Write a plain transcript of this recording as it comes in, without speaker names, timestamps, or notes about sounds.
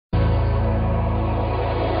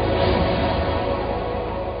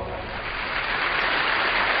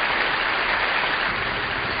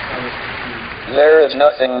there is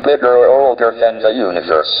nothing bigger or older than the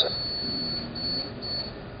universe.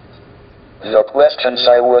 The questions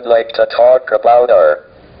I would like to talk about are: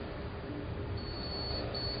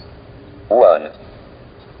 1.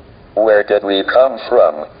 Where did we come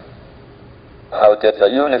from? How did the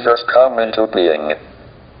universe come into being?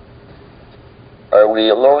 Are we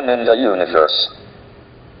alone in the universe?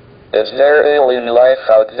 Is there alien life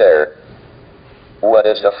out there? What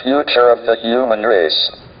is the future of the human race?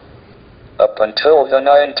 Up until the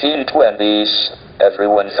 1920s,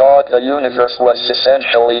 everyone thought the universe was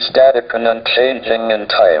essentially static and unchanging in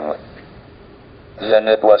time. Then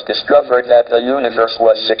it was discovered that the universe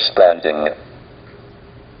was expanding.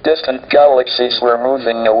 Distant galaxies were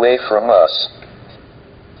moving away from us.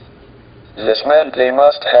 This meant they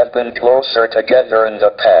must have been closer together in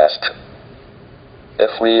the past.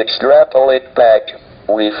 If we extrapolate back,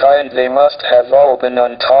 we find they must have all been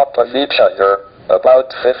on top of each other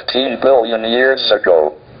about 15 billion years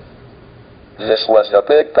ago. This was the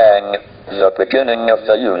Big Bang, the beginning of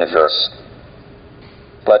the universe.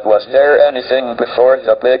 But was there anything before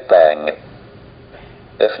the Big Bang?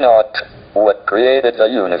 If not, what created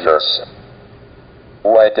the universe?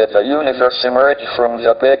 Why did the universe emerge from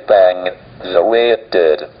the Big Bang the way it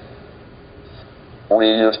did?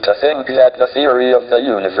 We used to think that the theory of the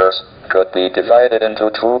universe could be divided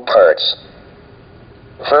into two parts.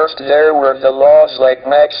 First, there were the laws like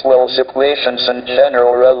Maxwell's equations and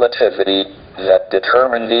general relativity that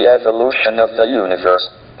determine the evolution of the universe,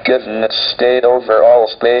 given its state over all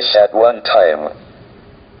space at one time.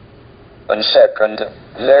 And second,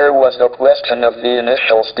 there was the question of the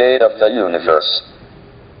initial state of the universe.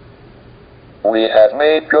 We have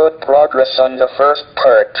made good progress on the first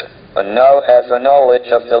part, and now have a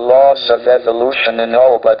knowledge of the laws of evolution in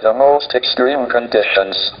all but the most extreme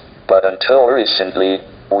conditions, but until recently,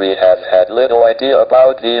 we have had little idea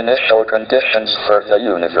about the initial conditions for the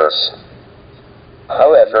universe.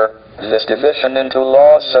 However, this division into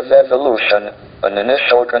laws of evolution and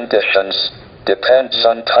initial conditions depends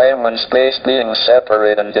on time and space being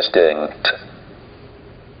separate and distinct.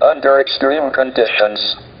 Under extreme conditions,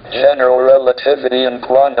 general relativity and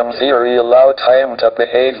quantum theory allow time to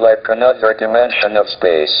behave like another dimension of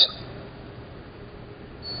space.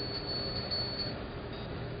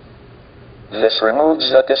 This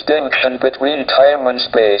removes the distinction between time and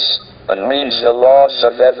space, and means the laws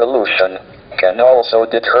of evolution can also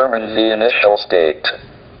determine the initial state.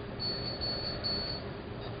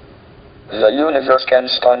 The universe can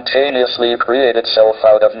spontaneously create itself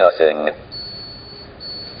out of nothing.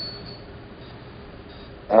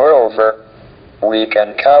 Moreover, we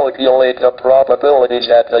can calculate the probabilities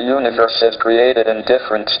that the universe is created in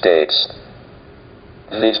different states.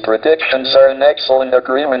 These predictions are in excellent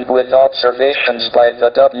agreement with observations by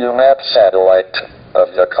the WMAP satellite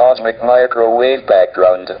of the cosmic microwave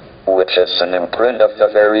background, which is an imprint of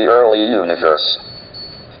the very early universe.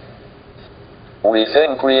 We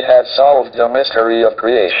think we have solved the mystery of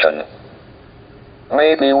creation.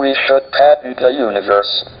 Maybe we should patent the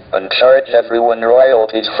universe and charge everyone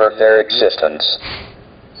royalties for their existence.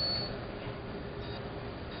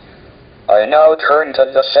 I now turn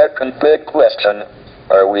to the second big question: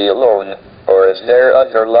 are we alone, or is there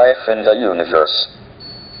other life in the universe?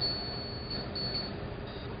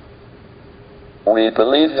 We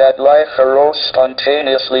believe that life arose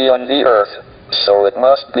spontaneously on the Earth, so it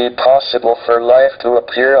must be possible for life to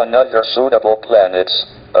appear on other suitable planets,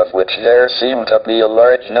 of which there seem to be a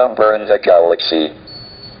large number in the galaxy.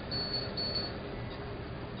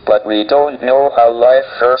 But we don't know how life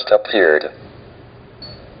first appeared.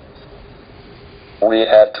 We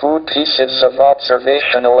have two pieces of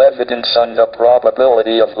observational evidence on the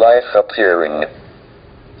probability of life appearing.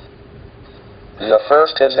 The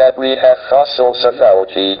first is that we have fossils of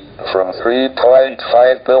algae from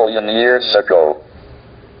 3.5 billion years ago.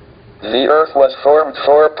 The Earth was formed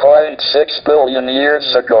 4.6 billion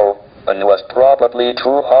years ago, and was probably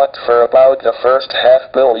too hot for about the first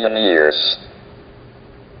half billion years.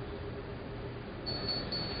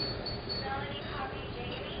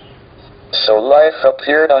 So life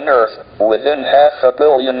appeared on Earth within 500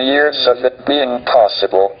 million years of it being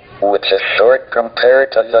possible, which is short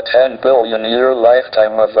compared to the 10 billion year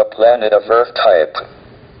lifetime of a planet of Earth type.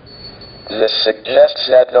 This suggests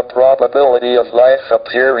that the probability of life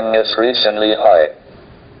appearing is reasonably high.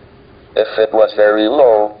 If it was very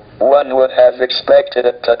low, one would have expected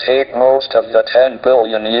it to take most of the 10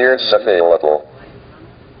 billion years available.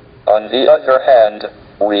 On the other hand,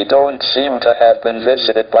 we don't seem to have been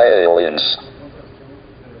visited by aliens.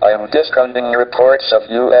 I am discounting reports of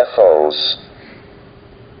UFOs.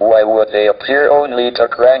 Why would they appear only to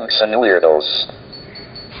cranks and weirdos?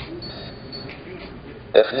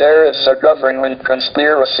 If there is a government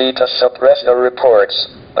conspiracy to suppress the reports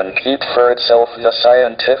and keep for itself the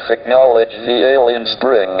scientific knowledge the aliens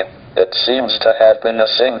bring, it seems to have been a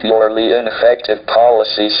singularly ineffective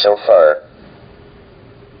policy so far.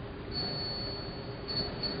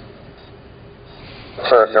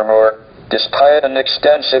 Furthermore, despite an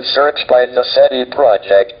extensive search by the SETI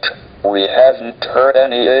project, we haven't heard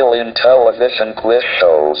any alien television quiz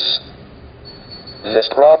shows. This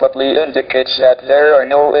probably indicates that there are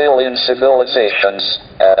no alien civilizations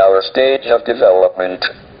at our stage of development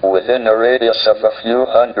within a radius of a few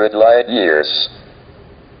hundred light years.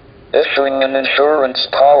 Issuing an insurance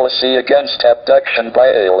policy against abduction by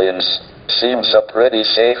aliens seems a pretty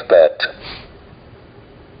safe bet.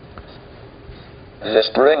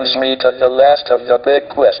 This brings me to the last of the big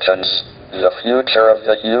questions, the future of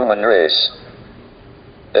the human race.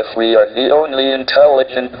 If we are the only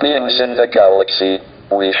intelligent beings in the galaxy,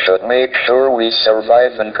 we should make sure we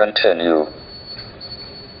survive and continue.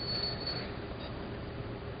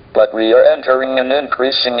 But we are entering an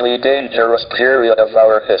increasingly dangerous period of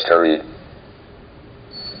our history.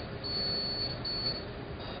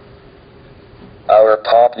 Our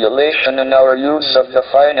population and our use of the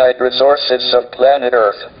finite resources of planet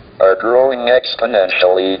Earth are growing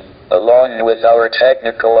exponentially, along with our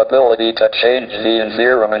technical ability to change the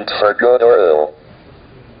environment for good or ill.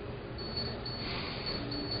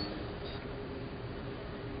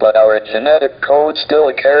 But our genetic code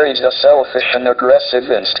still carries the selfish and aggressive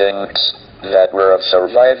instincts that were of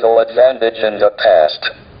survival advantage in the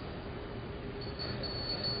past.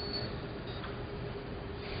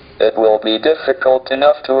 It will be difficult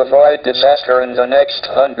enough to avoid disaster in the next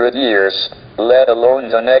 100 years, let alone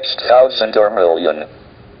the next 1,000 or million.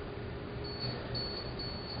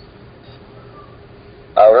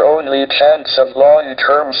 Our only chance of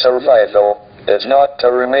long-term survival is not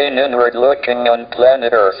to remain inward-looking on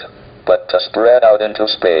planet Earth, but to spread out into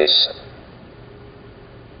space.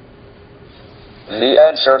 The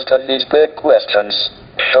answers to these big questions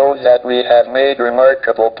show that we have made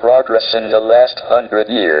remarkable progress in the last 100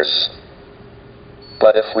 years.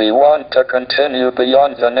 But if we want to continue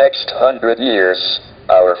beyond the next 100 years,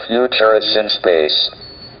 our future is in space.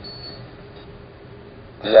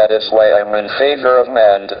 That is why I'm in favor of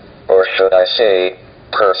manned, or should I say,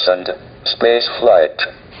 personed, space flight.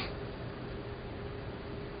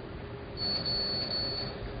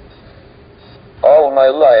 All my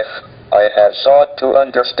life, I have sought to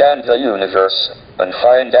understand the universe and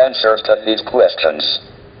find answers to these questions.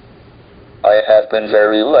 I have been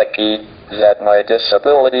very lucky that my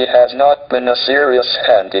disability has not been a serious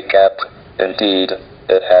handicap. Indeed,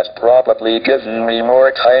 it has probably given me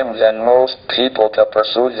more time than most people to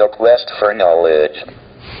pursue the quest for knowledge.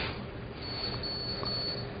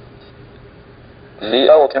 The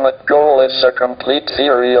ultimate goal is a complete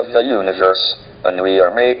theory of the universe, and we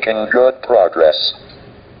are making good progress.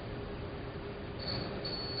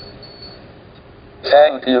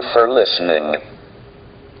 Thank you for listening.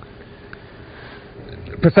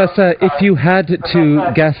 Professor, if you had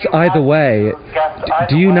to guess either way,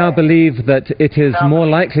 do you now believe that it is more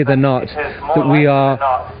likely than not that we are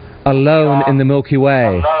alone in the Milky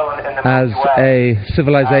Way as a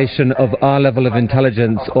civilization of our level of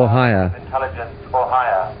intelligence or higher?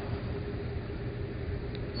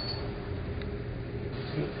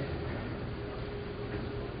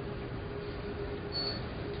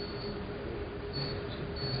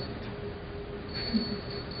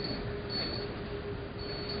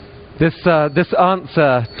 This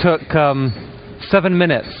answer took 7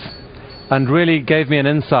 minutes and really gave me an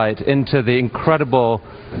insight into the incredible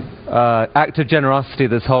act of generosity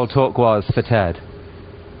this whole talk was for Ted.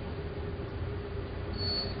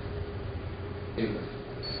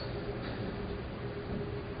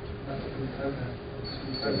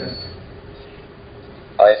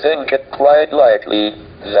 I think it quite likely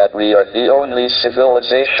that we are the only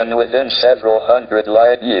civilization within several hundred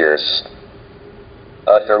light years.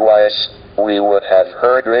 Otherwise, we would have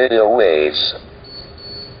heard radio waves.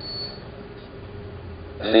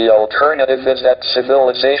 The alternative is that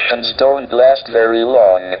civilizations don't last very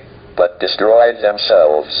long, but destroy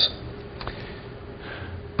themselves.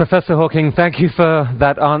 Professor Hawking, thank you for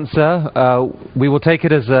that answer. We will take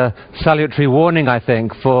it as a salutary warning, I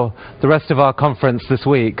think, for the rest of our conference this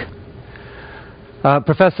week.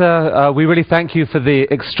 Professor, we really thank you for the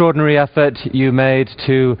extraordinary effort you made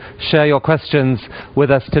to share your questions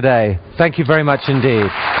with us today. Thank you very much indeed.